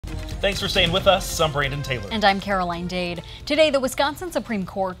Thanks for staying with us. I'm Brandon Taylor. And I'm Caroline Dade. Today, the Wisconsin Supreme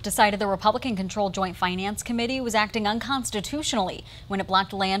Court decided the Republican-controlled Joint Finance Committee was acting unconstitutionally when it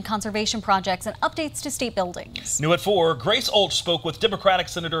blocked land conservation projects and updates to state buildings. New at 4, Grace Olch spoke with Democratic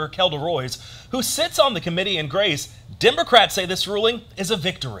Senator Kelda Roys, who sits on the committee. And Grace, Democrats say this ruling is a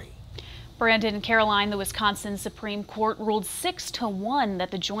victory. Brandon and Caroline, the Wisconsin Supreme Court ruled 6-1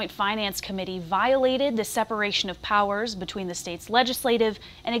 that the Joint Finance Committee violated the separation of powers between the state's legislative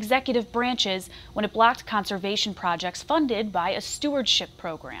and executive branches when it blocked conservation projects funded by a stewardship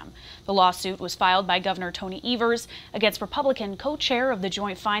program. The lawsuit was filed by Governor Tony Evers against Republican co-chair of the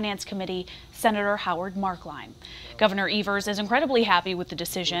Joint Finance Committee, Senator Howard Marklein. Governor Evers is incredibly happy with the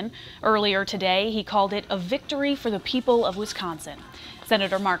decision. Earlier today, he called it a victory for the people of Wisconsin.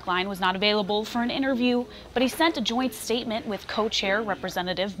 Senator Marklein was not available for an interview, but he sent a joint statement with co-chair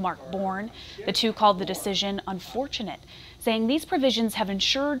Representative Mark Bourne. The two called the decision unfortunate, saying these provisions have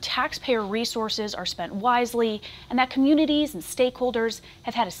ensured taxpayer resources are spent wisely and that communities and stakeholders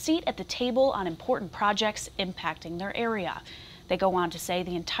have had a seat at the table on important projects impacting their area. They go on to say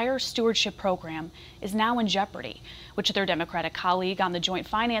the entire stewardship program is now in jeopardy, which their Democratic colleague on the Joint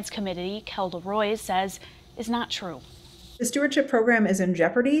Finance Committee, Kelda Roys, says is not true. The stewardship program is in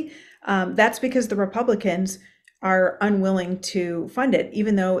jeopardy. That's because the Republicans are unwilling to fund it,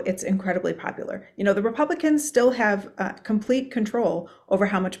 even though it's incredibly popular. You know, the Republicans still have complete control over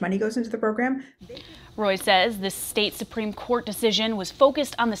how much money goes into the program. Roy says this state Supreme Court decision was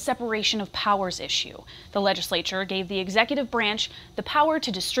focused on the separation of powers issue. The legislature gave the executive branch the power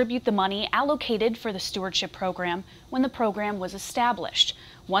to distribute the money allocated for the stewardship program when the program was established.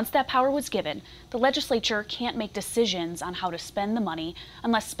 Once that power was given, the legislature can't make decisions on how to spend the money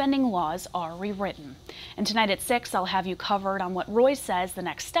unless spending laws are rewritten. And tonight at 6, I'll have you covered on what Roy says the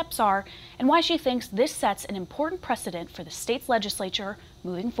next steps are and why she thinks this sets an important precedent for the state's legislature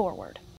moving forward.